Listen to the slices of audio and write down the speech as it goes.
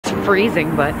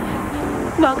freezing, but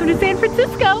welcome to San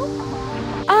Francisco.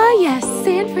 Ah yes,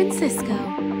 San Francisco.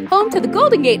 Home to the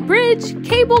Golden Gate Bridge,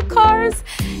 cable cars,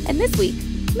 and this week,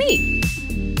 me.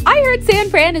 I heard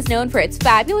San Fran is known for its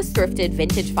fabulous thrifted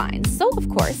vintage finds, so of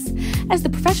course, as the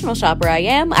professional shopper I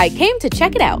am, I came to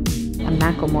check it out. I'm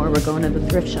Macklemore, we're going to the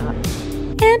thrift shop.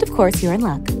 And of course, you're in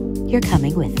luck. You're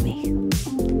coming with me.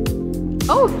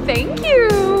 Oh, thank you.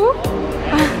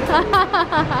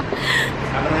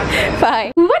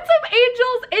 Bye. What's up,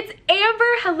 angels? It's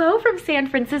Amber. Hello from San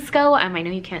Francisco. I know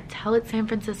you can't tell it's San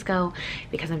Francisco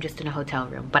because I'm just in a hotel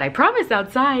room, but I promise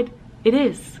outside it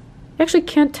is. I actually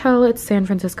can't tell it's San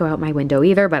Francisco out my window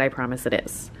either, but I promise it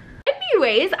is.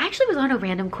 Anyways, I actually was on a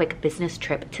random quick business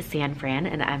trip to San Fran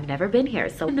and I've never been here.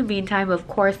 So in the meantime, of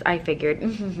course, I figured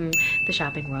the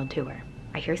shopping world tour.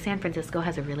 I hear San Francisco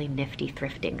has a really nifty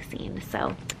thrifting scene,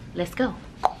 so let's go.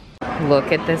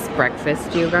 Look at this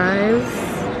breakfast, you guys,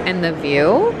 and the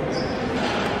view.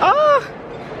 Oh,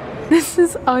 this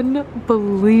is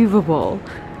unbelievable.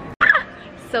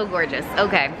 So gorgeous.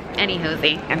 Okay, anywho,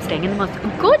 I'm staying in the most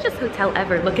gorgeous hotel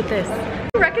ever. Look at this.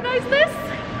 You recognize this?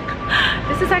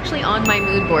 This is actually on my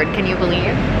mood board, can you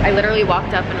believe? I literally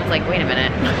walked up and was like, wait a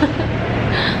minute.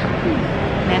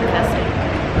 Manifesting.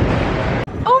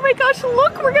 Oh my gosh,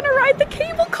 look, we're gonna ride the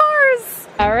cable cars.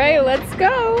 All right, let's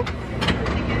go.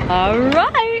 All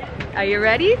right, are you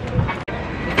ready? Is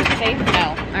it safe?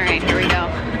 No. All right, here we go.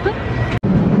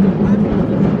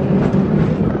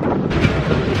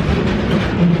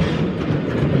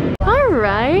 All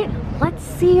right, let's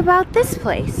see about this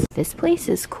place. This place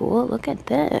is cool, look at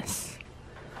this.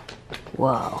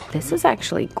 Whoa, this is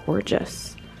actually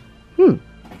gorgeous.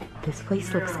 This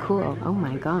place looks cool, oh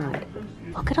my God.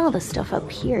 Look at all the stuff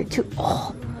up here too.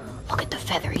 Oh, look at the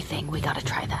feathery thing, we gotta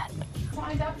try that.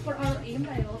 Find out for our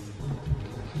emails.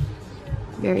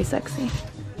 Very sexy.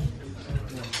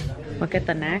 Look at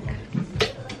the neck.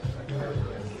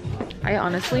 I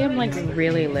honestly am like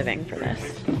really living for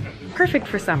this. Perfect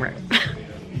for summer.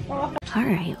 All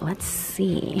right, let's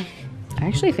see. I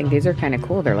actually think these are kind of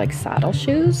cool. They're like saddle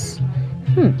shoes.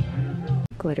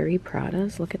 Glittery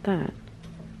Pradas, look at that.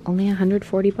 Only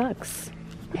 140 bucks.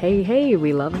 Hey,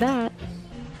 we love that.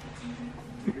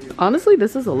 Honestly,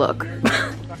 this is a look.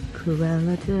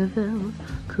 Cruella de Vil,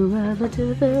 Cruella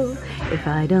de Vil. If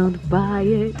I don't buy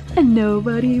it, and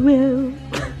nobody will.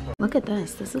 Look at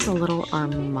this. This is a little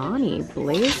Armani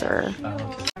blazer.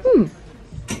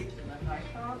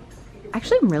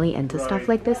 Actually, I'm really into stuff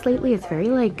like this lately. It's very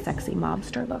like sexy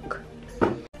mobster look.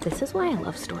 This is why I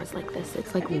love stores like this.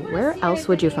 It's like, where else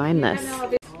would you find this?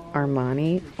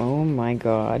 Armani, oh my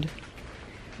God.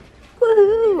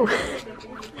 Woohoo!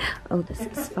 Oh, this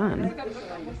is fun.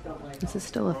 This is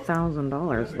still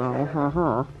 $1,000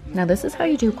 though. Now this is how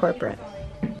you do corporate.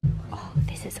 Oh,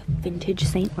 this is a vintage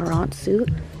Saint Laurent suit.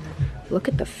 Look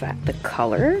at the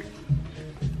color.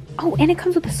 Oh, and it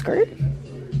comes with a skirt.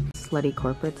 Slutty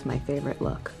corporate's my favorite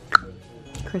look.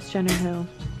 Kris Jenner Hill.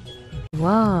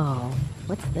 Whoa,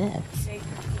 what's this?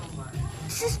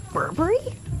 This is Burberry?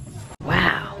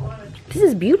 Wow, this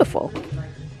is beautiful.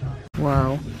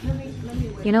 Whoa.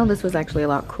 You know, this was actually a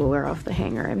lot cooler off the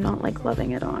hanger. I'm not like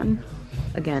loving it on.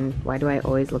 Again, why do I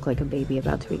always look like a baby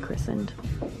about to be christened?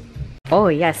 Oh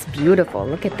yes, beautiful.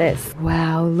 Look at this.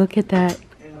 Wow, look at that.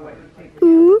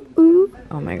 Ooh, ooh.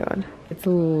 Oh my God. It's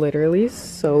literally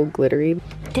so glittery.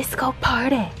 Disco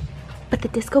party. But the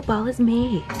disco ball is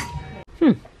me.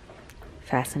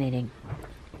 Fascinating.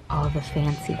 All the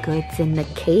fancy goods in the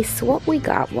case. What we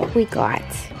got? Whoa,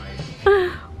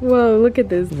 look at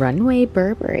this. Runway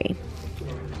Burberry.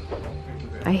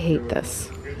 I hate this.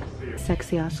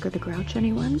 Sexy Oscar the Grouch,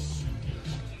 anyone?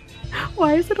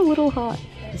 Why is it a little hot?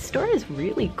 The store is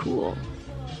really cool.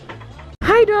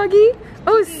 Hi, doggy.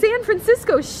 Oh, San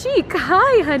Francisco chic.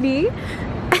 Hi, honey.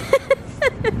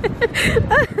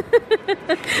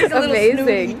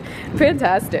 Amazing.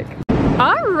 Fantastic.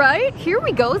 All right, here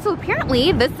we go. So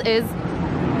apparently this is,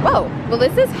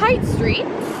 this is Haight Street,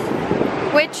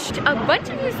 which a bunch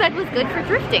of you said was good for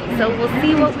thrifting. So we'll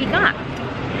see what we got.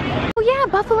 Oh yeah,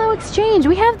 Buffalo Exchange.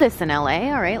 We have this in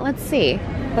LA. All right, let's see.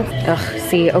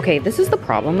 Okay, this is the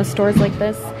problem with stores like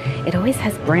this. It always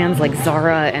has brands like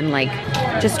Zara and like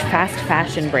just fast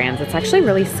fashion brands. It's actually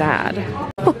really sad.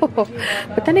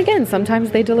 But then again,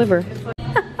 sometimes they deliver.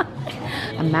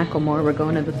 I'm Macklemore, we're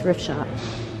going to the thrift shop.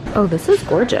 Oh, this is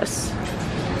gorgeous.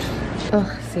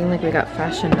 Oh, seeing like we got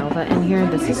Fashion Nova in here.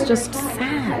 This is just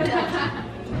sad.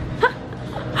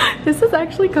 This is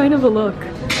actually kind of a look.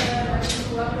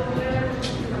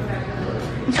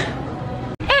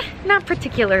 Not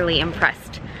particularly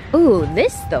impressed. Ooh,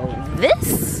 this though,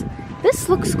 this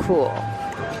looks cool.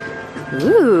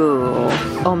 Ooh.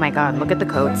 Oh my god, look at the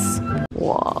coats.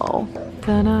 Whoa.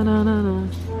 Da-na-na-na-na.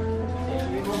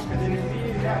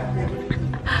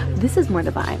 This is more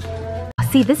the vibe.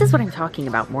 See, this is what I'm talking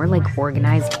about. More like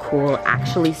organized, cool,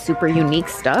 actually super unique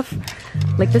stuff.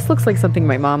 Like this looks like something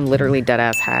my mom literally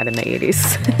deadass had in the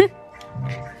 80s.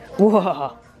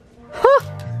 Whoa. Huh.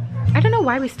 I don't know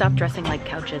why we stopped dressing like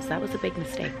couches. That was a big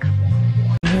mistake.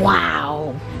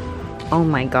 Wow. Oh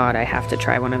my god, I have to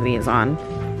try one of these on.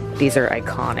 These are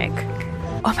iconic.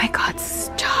 Oh my god,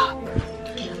 stop.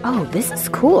 Oh, this is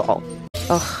cool.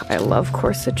 Oh, I love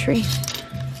corsetry.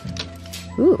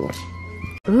 Ooh.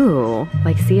 Ooh,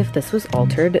 like see if this was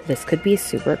altered, this could be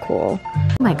super cool.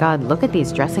 Oh my god, look at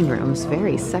these dressing rooms,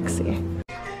 very sexy.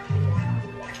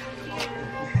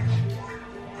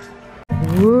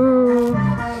 Woo.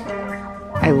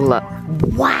 I love,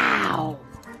 wow.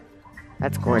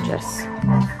 That's gorgeous.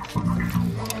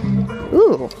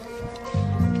 Ooh.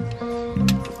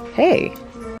 Hey.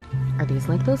 Are these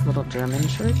like those little German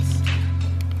shirts?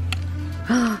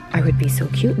 I would be so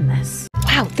cute in this.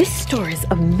 Wow, this store is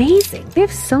amazing. They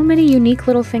have so many unique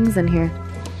little things in here.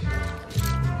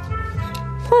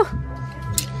 Huh.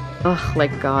 Ugh,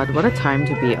 like God, what a time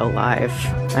to be alive.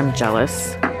 I'm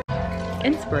jealous.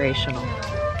 Inspirational.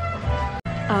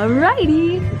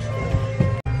 Alrighty.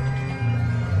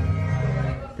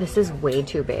 This is way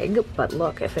too big, but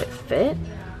look, if it fit,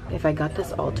 if I got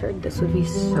this altered, this would be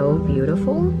so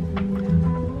beautiful.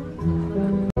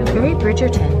 Very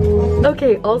Bridgerton.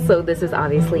 Okay, also this is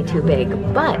obviously too big,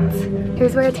 but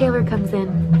here's where a tailor comes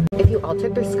in. If you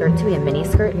altered their skirt to be a mini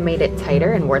skirt and made it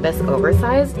tighter and wore this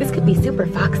oversized, this could be super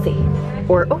foxy.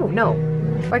 Or, oh no,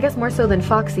 or I guess more so than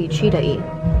foxy, cheetah-y.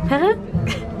 Huh?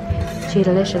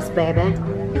 Cheetah-licious, baby.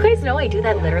 You guys know I do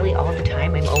that literally all the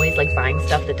time. I'm always like buying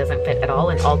stuff that doesn't fit at all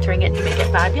and altering it to make it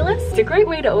fabulous. It's a great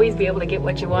way to always be able to get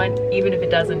what you want, even if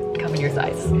it doesn't come in your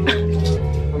size.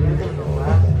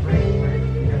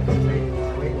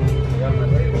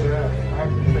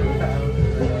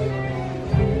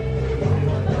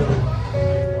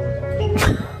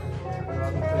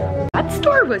 That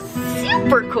store was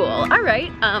super cool. All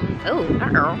right,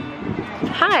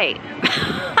 hi.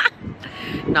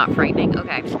 Not frightening,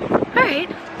 okay. All right,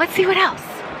 let's see what else.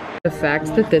 The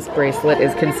fact that this bracelet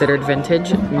is considered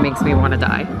vintage makes me want to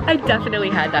die. I definitely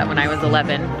had that when I was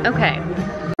 11. Okay.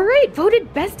 All right,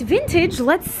 voted best vintage.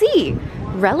 Let's see.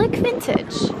 Relic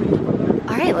vintage.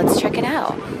 All right, let's check it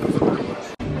out.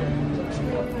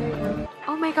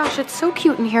 Oh my gosh, it's so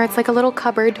cute in here. It's like a little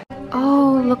cupboard.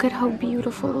 Oh, look at how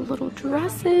beautiful the little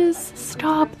dress is.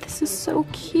 Stop, this is so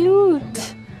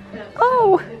cute.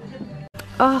 Oh.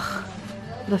 Ugh,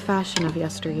 the fashion of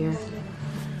yesteryear.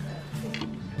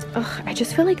 Ugh, I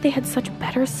just feel like they had such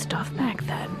better stuff back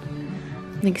then.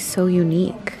 Like, so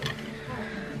unique.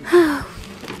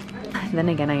 Then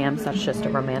again, I am such just a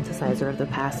romanticizer of the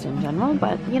past in general,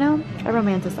 but, you know, I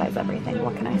romanticize everything.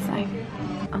 What can I say?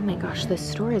 Oh my gosh, this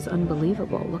store is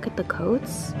unbelievable. Look at the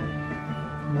coats.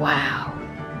 Wow.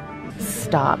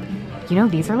 Stop. You know,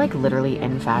 these are like literally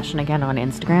in fashion again on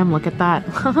Instagram. Look at that.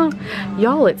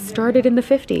 Y'all, it started in the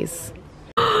 50s.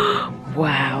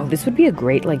 Wow, this would be a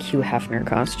great like Hugh Hefner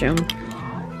costume.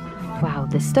 Wow,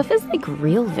 this stuff is like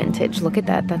real vintage. Look at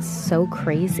that. That's so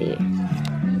crazy.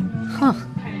 Huh.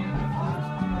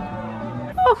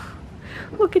 Oh,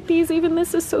 look at these. Even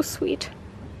this is so sweet.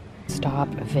 Stop.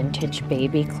 Vintage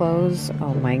baby clothes.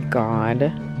 Oh my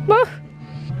God.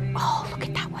 Oh, look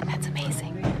at that one. That's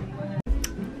amazing.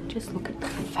 Just look at the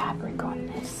fabric on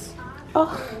this.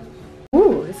 Oh.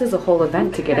 Ooh, this is a whole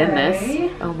event to get in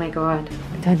this. Oh my God.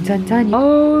 Dun dun dun.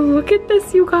 Oh, look at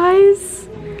this, you guys.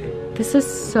 This is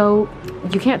so,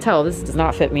 you can't tell. This does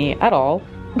not fit me at all.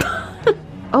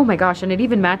 Oh my gosh, and it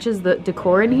even matches the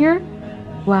decor in here.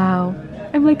 Wow.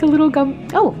 I'm like a little gum.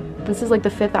 Oh, this is like the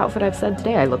 5th outfit I've said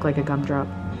today. I look like a gumdrop.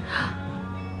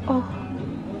 Oh.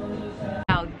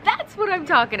 Now that's what I'm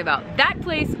talking about. That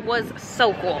place was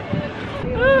so cool.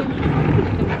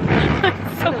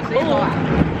 So cool.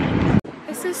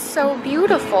 This is so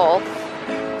beautiful.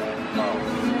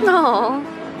 Oh.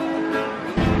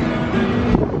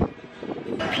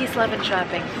 Peace, love, and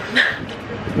shopping.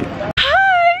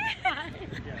 Hi!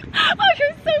 Oh,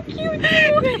 you're so cute.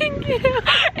 Thank you.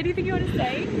 Anything you want to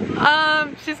say?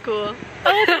 She's cool.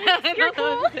 Oh, you're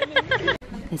cool.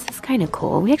 This is kind of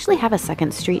cool. We actually have a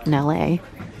 2nd Street in LA.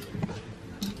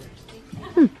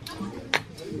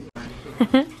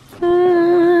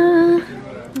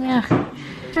 Yeah,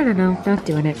 I don't know. Not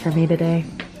doing it for me today.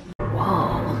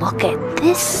 Whoa, look at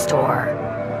this store.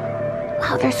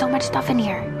 Wow, there's so much stuff in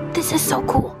here. This is so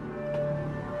cool.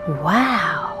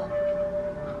 Wow.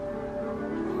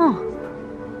 Huh.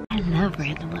 I love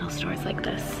red Little stores like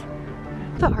this.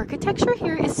 The architecture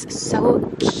here is so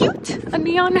cute. A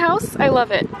neon house, I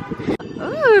love it.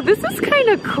 Oh, this is kind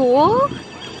of cool.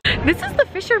 This is the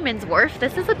Fisherman's Wharf.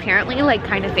 This is apparently like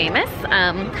kind of famous,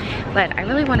 but I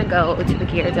really want to go to the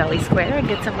Ghirardelli Square and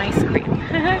get some ice cream.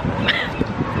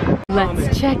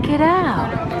 Let's check it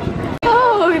out.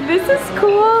 Oh, this is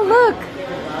cool. Look,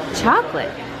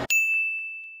 chocolate.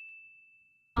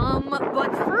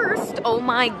 But first, oh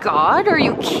my God, are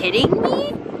you kidding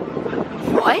me?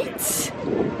 What?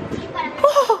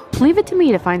 Oh. Leave it to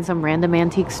me to find some random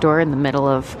antique store in the middle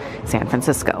of San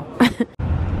Francisco.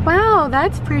 Wow,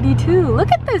 that's pretty too.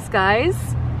 Look at this, guys.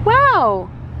 Wow.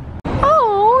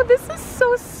 Oh, this is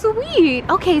so sweet.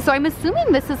 Okay, so I'm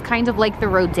assuming this is kind of like the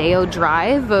Rodeo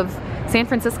Drive of San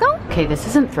Francisco? Okay, this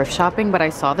isn't thrift shopping, but I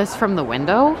saw this from the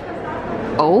window.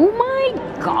 Oh my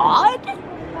God.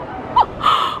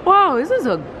 Wow, this is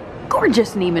a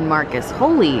gorgeous Neiman Marcus.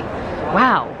 Holy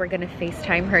wow. We're gonna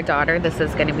FaceTime her daughter. This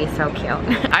is gonna be so cute.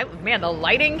 Man, the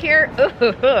lighting here.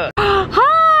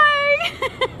 Hi!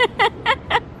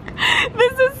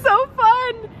 This is so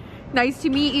fun. Nice to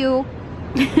meet you.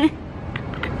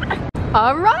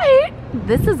 All right.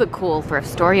 This is a cool thrift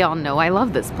store. Y'all know I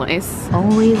love this place.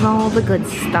 Always all the good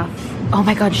stuff. Oh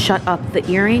my God, shut up. The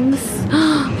earrings.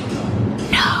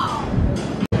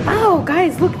 Oh,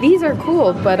 guys, look, these are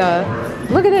cool, but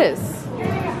look at this.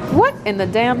 What in the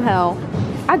damn hell?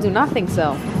 I do not think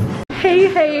so. Hey,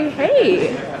 hey,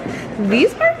 hey.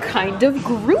 These are kind of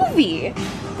groovy.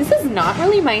 This is not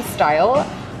really my style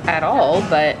at all,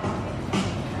 but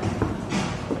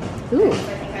ooh.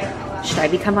 Should I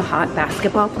become a hot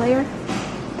basketball player?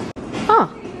 Huh.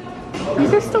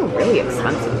 These are still really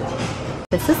expensive.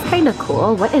 This is kind of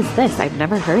cool. What is this? I've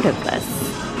never heard of this.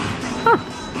 Huh.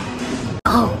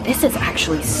 Oh, this is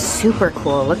actually super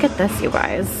cool. Look at this, you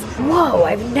guys. Whoa,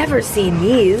 I've never seen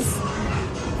these.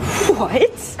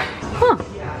 What? Huh.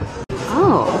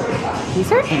 Oh,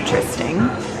 these are interesting.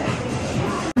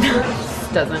 This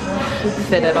doesn't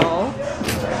fit at all.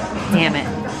 Damn it.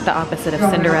 The opposite of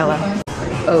Cinderella.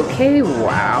 Okay,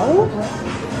 wow.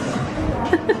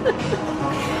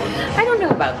 I don't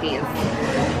know about these.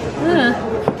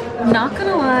 Not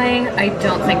gonna lie, I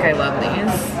don't think I love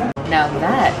these. Now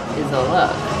that is a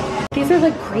look. These are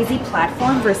like crazy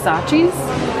platform Versace's.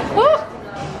 Oh!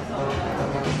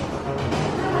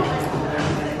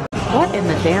 What in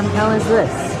the damn hell is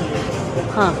this?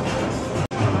 Huh.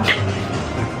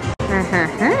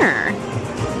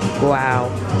 Wow.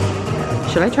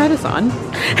 Should I try this on?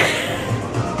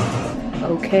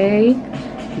 Okay.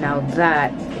 Now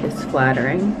that is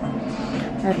flattering.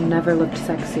 I've never looked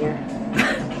sexier.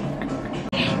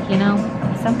 You know,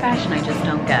 some fashion I just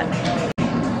don't get.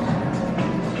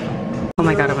 Oh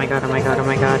my God, oh my God, oh my God, oh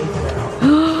my God.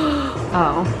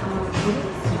 Oh,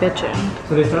 bitchin'.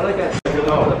 So they start like at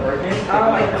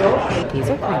these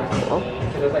are kind of cool.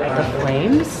 The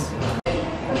flames.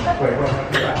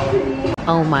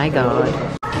 Oh my God.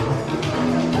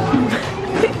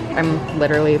 I'm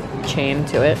literally chained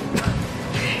to it.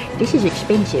 This is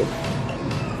expensive.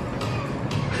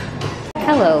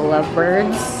 Hello,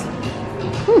 lovebirds.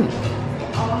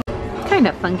 Kind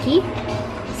of funky.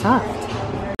 Soft.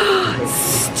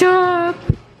 Stop!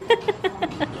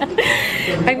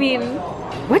 I mean,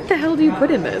 what the hell do you put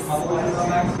in this?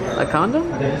 A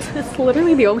condom? It's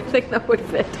literally the only thing that would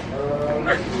fit.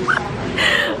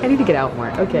 I need to get out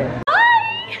more. Okay.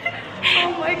 Hi!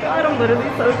 Oh my God, I'm literally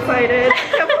so excited. I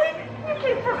can't believe you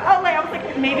came from LA. I was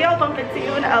like, maybe I'll bump into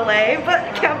you in LA, but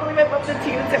I can't believe I bumped into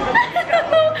you in San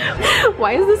Francisco.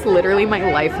 Why is this literally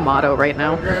my life motto right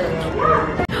now?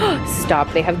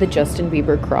 Stop, they have the Justin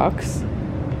Bieber Crocs.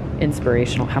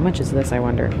 Inspirational. How much is this, I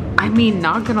wonder? I mean,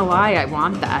 not gonna lie, I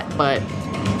want that, but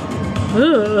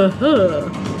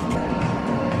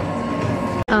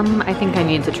I think I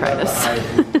need to try this.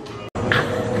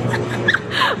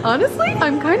 Honestly,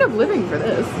 I'm kind of living for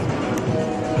this.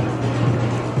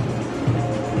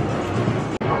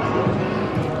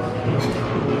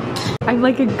 I'm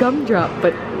like a gumdrop,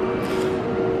 but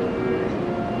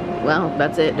well,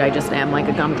 that's it. I just am like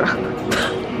a gumdrop.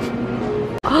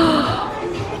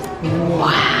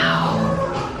 Wow.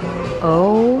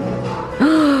 Oh.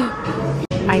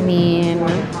 I mean,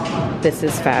 this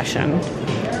is fashion.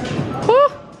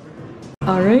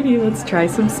 Alrighty, let's try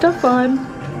some stuff on.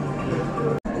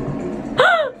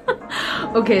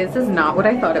 Okay, this is not what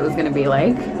I thought it was gonna be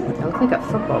like. I look like a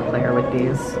football player with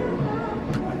these.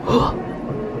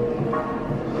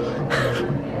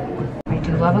 I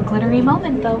do love a glittery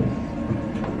moment though.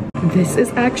 This is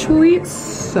actually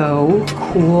so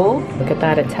cool. Look at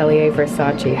that Atelier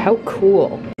Versace, how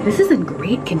cool. This is in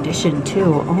great condition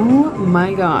too. Oh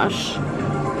my gosh.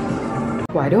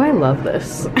 Why do I love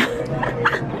this?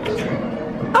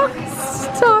 Oh,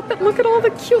 stop it. Look at all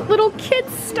the cute little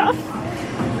kids stuff.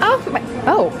 Oh, my,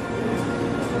 oh.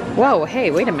 Whoa,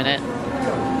 hey, wait a minute.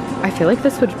 I feel like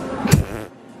this would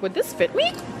this fit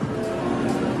me?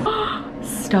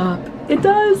 Stop. It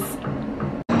does.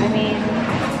 I mean,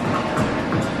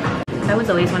 that was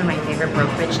always one of my favorite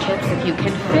brokerage tips. If you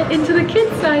can fit into the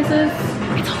kid sizes,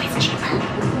 it's always cheaper.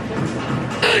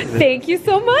 Thank you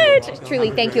so much. Truly,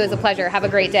 thank you. It was a pleasure. Have a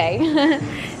great day.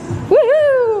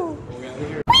 Woohoo!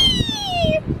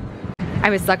 Whee!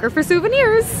 I'm a sucker for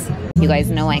souvenirs. You guys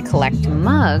know I collect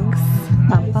mugs.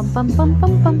 Bum, bum, bum, bum,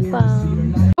 bum, bum,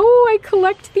 bum. Oh, I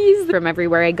collect these from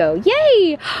everywhere I go.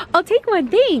 Yay! I'll take one,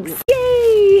 thanks.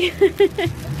 Yay!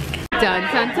 Dun,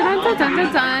 dun, dun, dun, dun,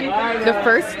 dun, dun. The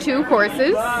first 2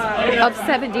 courses of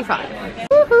 75.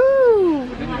 Woohoo!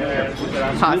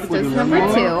 Pasta's number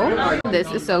 2.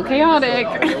 This is so chaotic.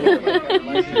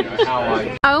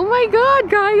 Oh my god,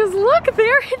 guys, look,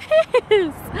 there it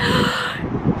is.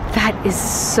 That is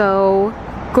so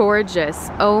gorgeous.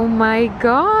 Oh my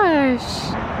gosh.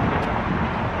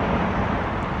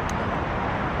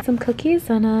 Some cookies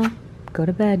and go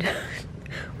to bed.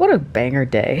 What a banger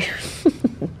day.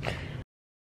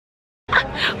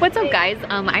 What's up, guys?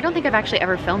 I don't think I've actually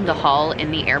ever filmed a haul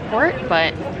in the airport,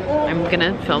 but I'm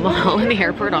gonna film a haul in the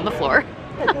airport on the floor.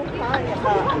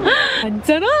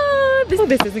 Ta-da!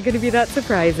 This isn't gonna be that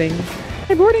surprising.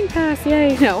 My boarding pass,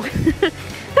 yay. No.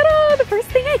 Ta-da! The first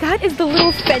thing I got is the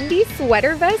little Fendi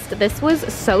sweater vest. This was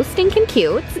so stinking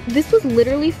cute. This was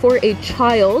literally for a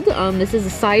child. This is a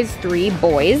size 3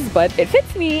 boys, but it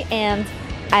fits me and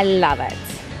I love it.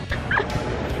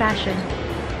 Fashion.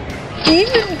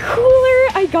 Even cooler,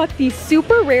 I got the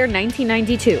super rare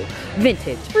 1992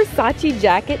 vintage Versace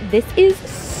jacket. This is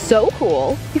so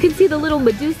cool. You can see the little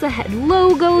Medusa head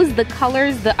logos, the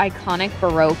colors, the iconic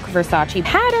Baroque Versace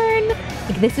pattern.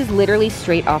 Like, this is literally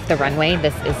straight off the runway.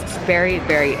 This is very,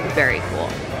 very, very cool.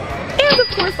 And of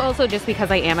course, also just because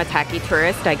I am a tacky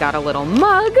tourist, I got a little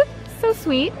mug. So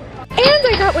sweet. And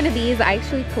I got one of these. I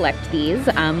actually collect these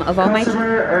of all my...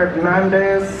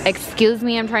 Excuse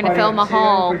me, I'm trying to film a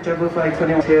haul.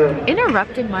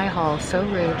 Interrupted my haul, so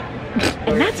rude.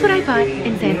 And that's what I bought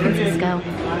in San Francisco.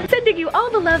 Sending you all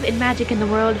the love and magic in the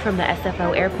world from the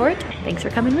SFO airport. Thanks for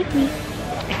coming with me.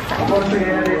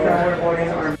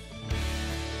 Excited.